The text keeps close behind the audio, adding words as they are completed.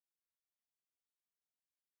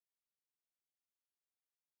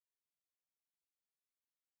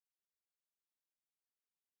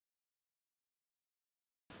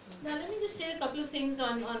Now let me just say a couple of things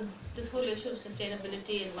on this whole issue of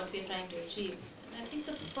sustainability and what we're trying to achieve. And I think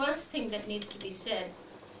the first thing that needs to be said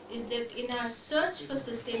is that in our search for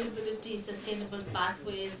sustainability, sustainable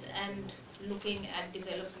pathways, and looking at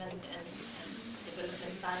development and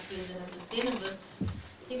development pathways that are sustainable,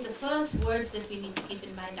 I think the first words that we need to keep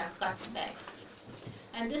in mind are cut back.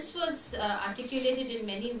 And this was articulated in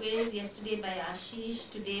many ways yesterday by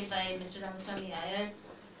Ashish, today by Mr. Ramaswamy Iyer.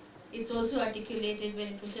 It's also articulated when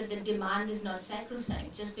it was said that demand is not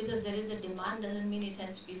sacrosanct. Just because there is a demand doesn't mean it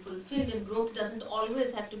has to be fulfilled, and growth doesn't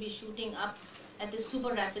always have to be shooting up at this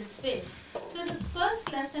super rapid space. So the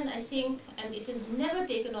first lesson, I think, and it is never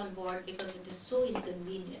taken on board because it is so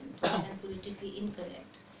inconvenient and politically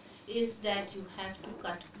incorrect, is that you have to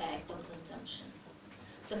cut back on consumption.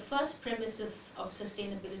 The first premise of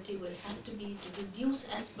sustainability will have to be to reduce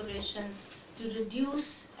aspiration, to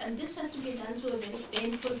reduce, and this has to be done through a very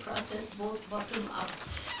painful process, both bottom up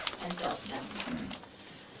and top down.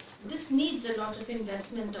 This needs a lot of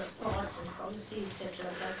investment of thought and policy, etc.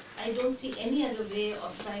 But I don't see any other way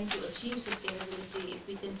of trying to achieve sustainability if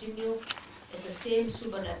we continue at the same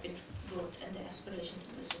super rapid growth and the aspiration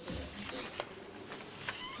to the super rapid growth.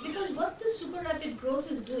 Because what the super rapid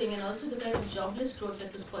growth is doing, and also the kind of jobless growth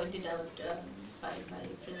that was pointed out by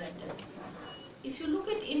presenters, if you look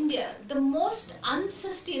at India, the most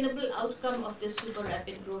unsustainable outcome of this super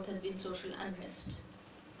rapid growth has been social unrest.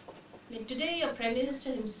 I mean, today your Prime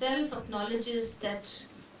Minister himself acknowledges that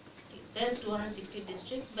it says 260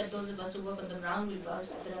 districts, but those of us who work on the ground will vouch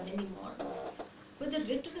that there are many more. But the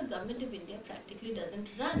writ of the government of India practically doesn't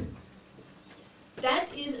run. That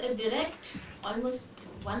is a direct, almost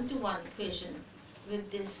one-to-one equation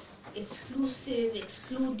with this exclusive,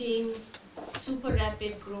 excluding, super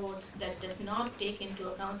rapid growth that does not take into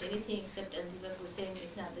account anything except, as Deepak was saying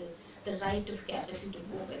just now, the right of capital to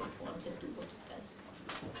go where it wants and do what it does.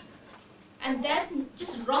 And that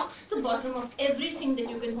just rocks the bottom of everything that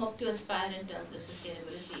you can hope to aspire in terms of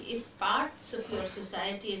sustainability. If parts of your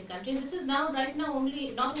society and country, this is now, right now,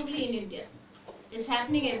 not only in India, it's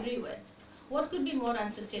happening everywhere. What could be more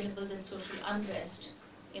unsustainable than social unrest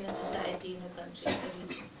in a society, in a country, in a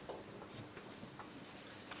region?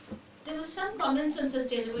 There were some comments on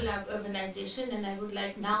sustainable urbanization, and I would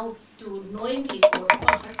like now to knowingly quote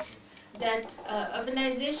parts that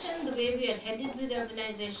urbanization, the way we are headed with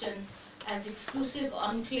urbanization, as exclusive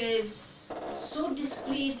enclaves, so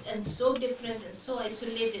discrete and so different and so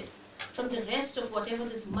isolated from the rest of whatever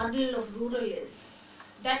this muddle of rural is,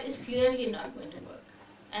 that is clearly not going to work.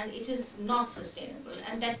 And it is not sustainable,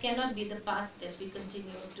 and that cannot be the path that we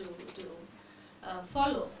continue to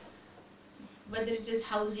follow. Whether it is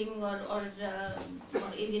housing or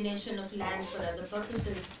alienation of land for other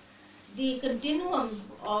purposes, the continuum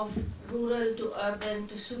of rural to urban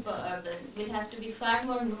to super urban will have to be far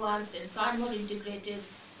more nuanced and far more integrated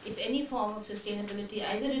if any form of sustainability,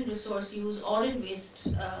 either in resource use or in waste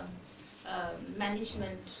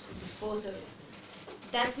management, disposal,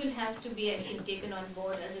 that will have to be, I think, taken on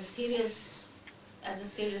board as a serious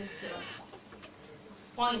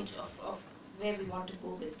point of where we want to go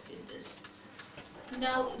with this.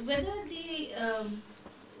 Now, whether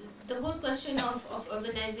the whole question of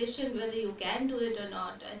urbanization, whether you can do it or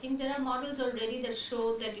not, I think there are models already that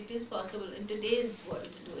show that it is possible in today's world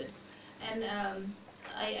to do it. And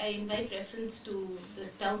I invite reference to the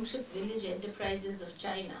township village enterprises of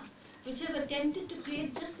China, which have attempted to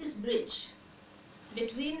create just this bridge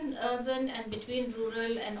between urban and between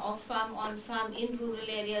rural and off-farm, on-farm, in rural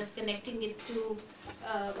areas, connecting it to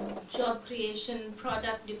job creation,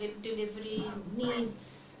 product delivery,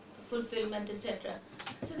 needs, fulfillment, etc.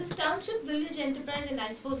 So this township village enterprise, and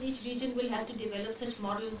I suppose each region will have to develop such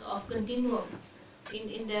models of continuum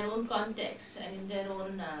in their own context and in their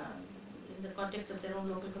own, in the context of their own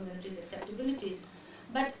local communities' acceptabilities.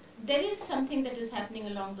 But there is something that is happening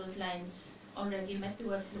along those lines already, might be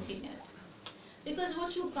worth looking at. Because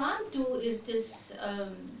what you can't do is this,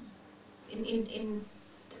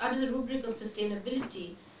 under the rubric of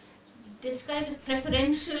sustainability, this kind of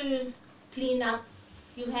preferential cleanup.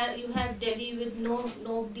 You have Delhi with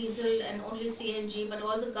no diesel and only CNG, but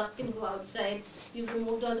all the gunk can go outside. You've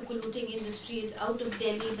removed all the polluting industries out of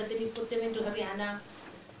Delhi, but then you put them into Haryana.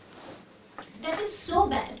 That is so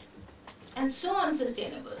bad and so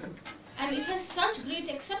unsustainable. And it has such great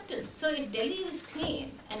acceptance. So if Delhi is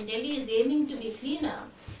clean and Delhi is aiming to be cleaner,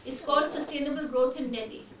 it's called sustainable growth in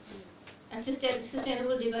Delhi and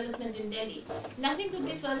sustainable development in Delhi. Nothing could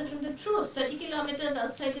be further from the truth. 30 kilometers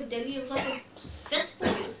outside of Delhi, you've got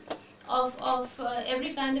cesspools of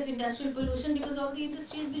every kind of industrial pollution because all the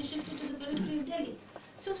industry has been shifted to the periphery of Delhi.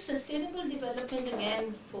 So sustainable development,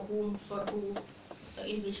 again, for whom, for who,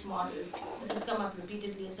 in which model. This has come up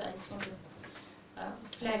repeatedly, so I just want to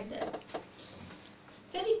flag that.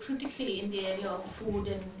 Very critically in the area of food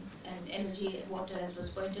and energy and water, as was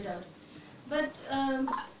pointed out. But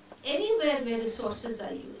anywhere where resources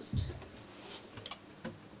are used,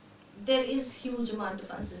 there is huge amount of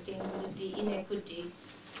unsustainability, inequity,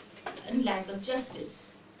 and lack of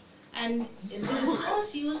justice. And the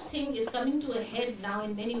resource use thing is coming to a head now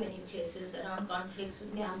in many, many places around conflicts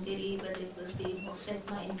with Nyamgiri, whether it was the bauxite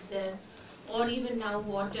mines there, or even now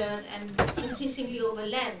water and increasingly over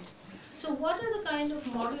land. So what are the kind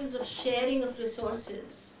of models of sharing of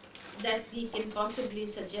resources that we can possibly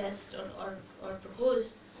suggest or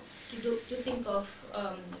propose to think of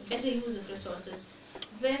better use of resources?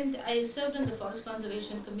 When I served on the Forest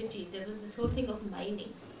Conservation Committee, there was this whole thing of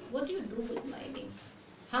mining. What do you do with mining?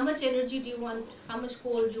 How much energy do you want? How much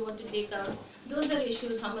coal do you want to take out? Those are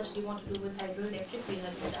issues. How much do you want to do with hydroelectric? We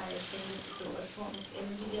have with ISA, so a form of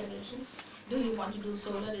energy generation. Do you want to do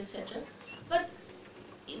solar, etc.? But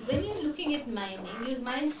when you're looking at mining, you'll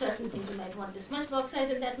mine certain things. You might want this much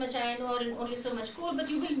bauxite and that much iron ore and only so much coal, but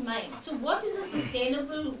you will mine. So what is a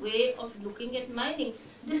sustainable way of looking at mining?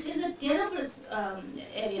 This is a terrible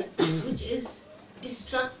area which is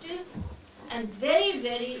destructive and very,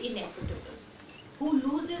 very inequitable. Who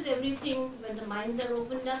loses everything when the mines are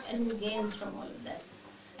opened up and who gains from all of that?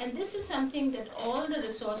 And this is something that all the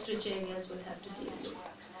resource-rich areas will have to deal with.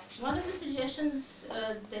 One of the suggestions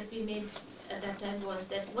that we made at that time was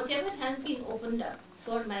that whatever has been opened up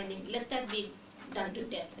for mining, let that be done to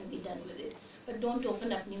death and be done with it. But don't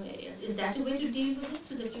open up new areas. Is that a way to deal with it,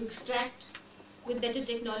 so that you extract with better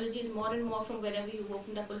technologies more and more from wherever you've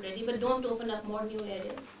opened up already, but don't open up more new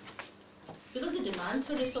areas? Because the demands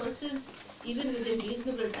for resources, even within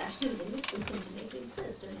reasonable national limits, will continue to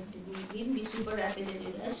exist, and it will even be super rapid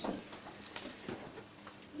and irrational.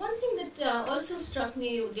 One thing that also struck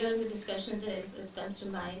me during the discussion that comes to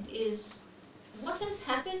mind is what has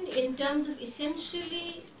happened in terms of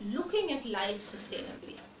essentially looking at life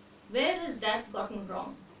sustainably. Where has that gotten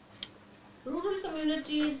wrong? Rural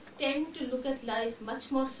communities tend to look at life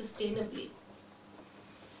much more sustainably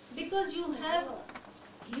because you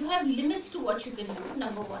have limits to what you can do,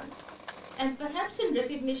 number one. And perhaps in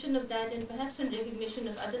recognition of that, and perhaps in recognition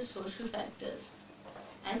of other social factors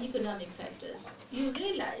and economic factors, you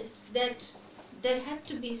realized that there had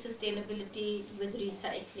to be sustainability with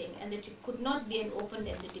recycling, and that it could not be an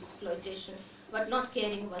open-ended exploitation, but not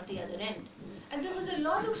caring about the other end. And there was a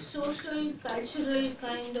lot of social, cultural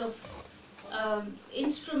kind of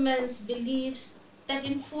instruments, beliefs that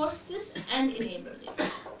enforced this and enabled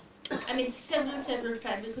it. I mean, several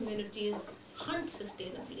tribal communities hunt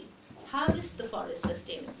sustainably, harvest the forest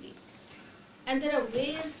sustainably. And there are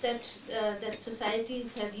ways that, that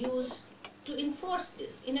societies have used to enforce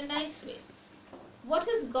this in a nice way. What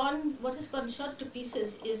has gone shot to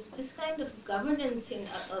pieces is this kind of governance in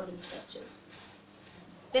urban structures.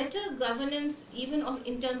 Better governance, even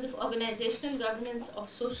in terms of organizational governance of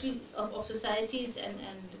societies and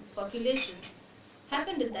populations,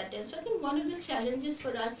 happened at that time. So I think one of the challenges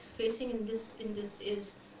for us facing in this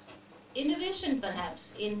is innovation,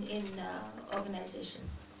 perhaps in organization.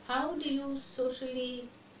 How do you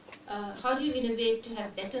innovate to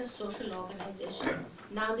have better social organization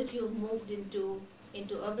now that you've moved into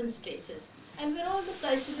urban spaces? And where all the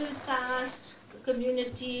cultural caste,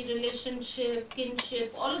 community, relationship,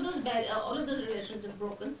 kinship, all of those relations are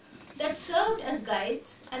broken, that served as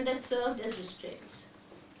guides and that served as restraints.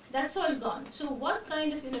 That's all gone. So what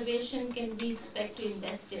kind of innovation can we expect to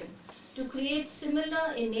invest in to create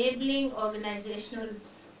similar enabling organizational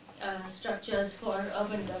structures for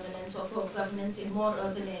urban governance or for governance in more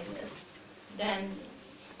urban areas than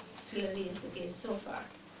clearly is the case so far?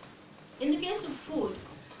 In the case of food,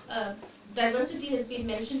 diversity has been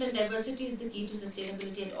mentioned, and diversity is the key to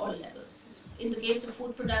sustainability at all levels. In the case of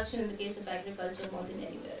food production, in the case of agriculture, more than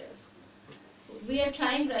anywhere else. We are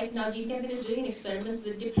trying right now, GCampaign is doing an experiment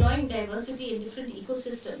with deploying diversity in different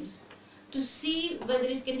ecosystems to see whether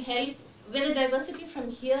it can help, whether diversity from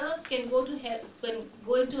here can go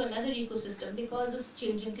into another ecosystem because of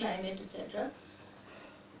changing climate, etc.,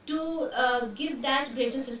 to give that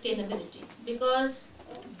greater sustainability. Because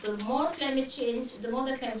the more that climate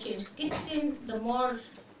change kicks in, the more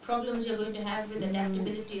problems you're going to have with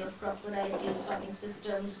adaptability of crop varieties, farming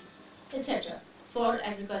systems, etc., for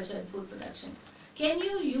agriculture and food production. Can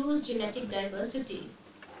you use genetic diversity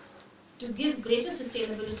to give greater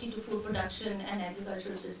sustainability to food production and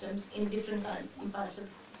agricultural systems in different parts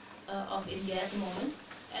of India at the moment?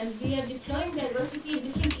 And we are deploying diversity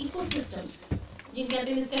in different ecosystems.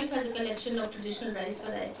 GCampaign itself has a collection of traditional rice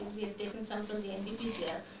varieties. We have taken some from the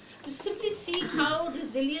NBPCR. to simply see how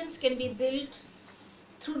resilience can be built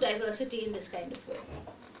through diversity in this kind of way.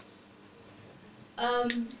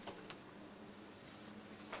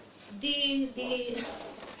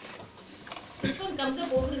 This one comes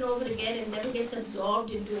up over and over again and never gets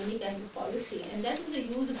absorbed into any kind of policy, and that is the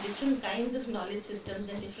use of different kinds of knowledge systems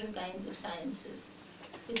and different kinds of sciences.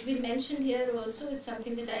 It's been mentioned here also. It's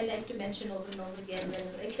something that I like to mention over and over again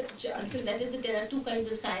whenever I get a chance, and that is that there are two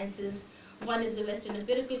kinds of sciences. One is the Western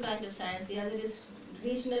empirical kind of science, the other is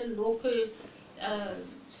regional, local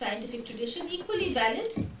scientific tradition, equally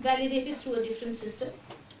valid, validated through a different system,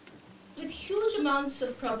 with huge amounts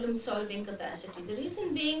of problem-solving capacity. The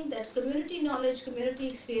reason being that community knowledge, community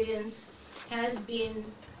experience has been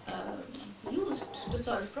used to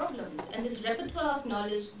solve problems, and this repertoire of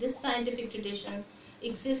knowledge, this scientific tradition,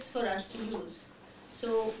 exists for us to use.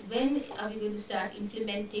 So when are we going to start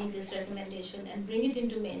implementing this recommendation and bring it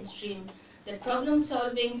into mainstream? That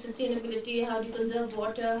problem-solving, sustainability, how do you conserve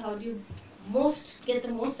water, how do you get the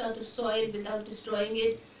most out of soil without destroying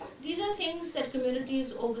it? These are things that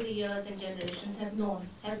communities over the years and generations have known,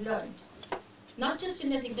 have learned. Not just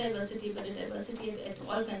genetic diversity, but a diversity at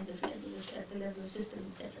all kinds of levels, at the level of system,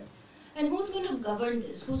 etc. And who's going to govern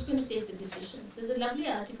this? Who's going to take the decisions? There's a lovely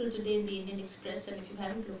article today in the Indian Express, and if you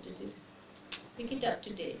haven't looked at it, pick it up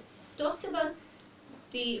today. It talks about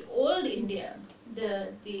the old India, the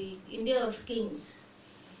India of kings,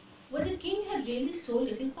 where the king had really so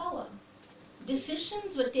little power.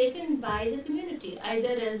 Decisions were taken by the community,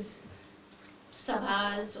 either as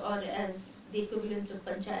sabhas or as the equivalents of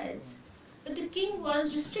panchayats. But the king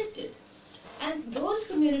was restricted. And those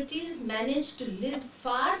communities managed to live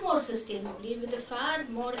far more sustainably with a far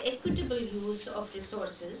more equitable use of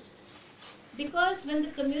resources, because when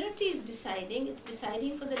the community is deciding, it's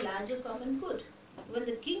deciding for the larger common good. When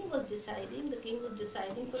the king was deciding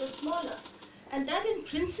for a smaller. And that in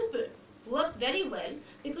principle worked very well,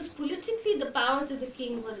 because politically the powers of the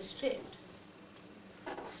king were restrained.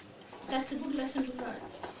 That's a good lesson to learn.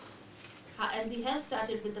 And we have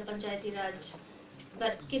started with the Panchayati Raj,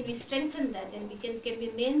 but can we strengthen that, and can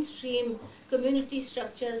we mainstream community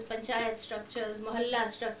structures, panchayat structures, mohalla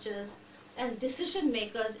structures as decision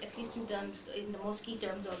makers, at least in the most key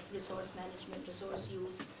terms of resource management, resource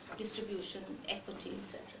use, distribution, equity,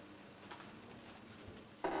 etc.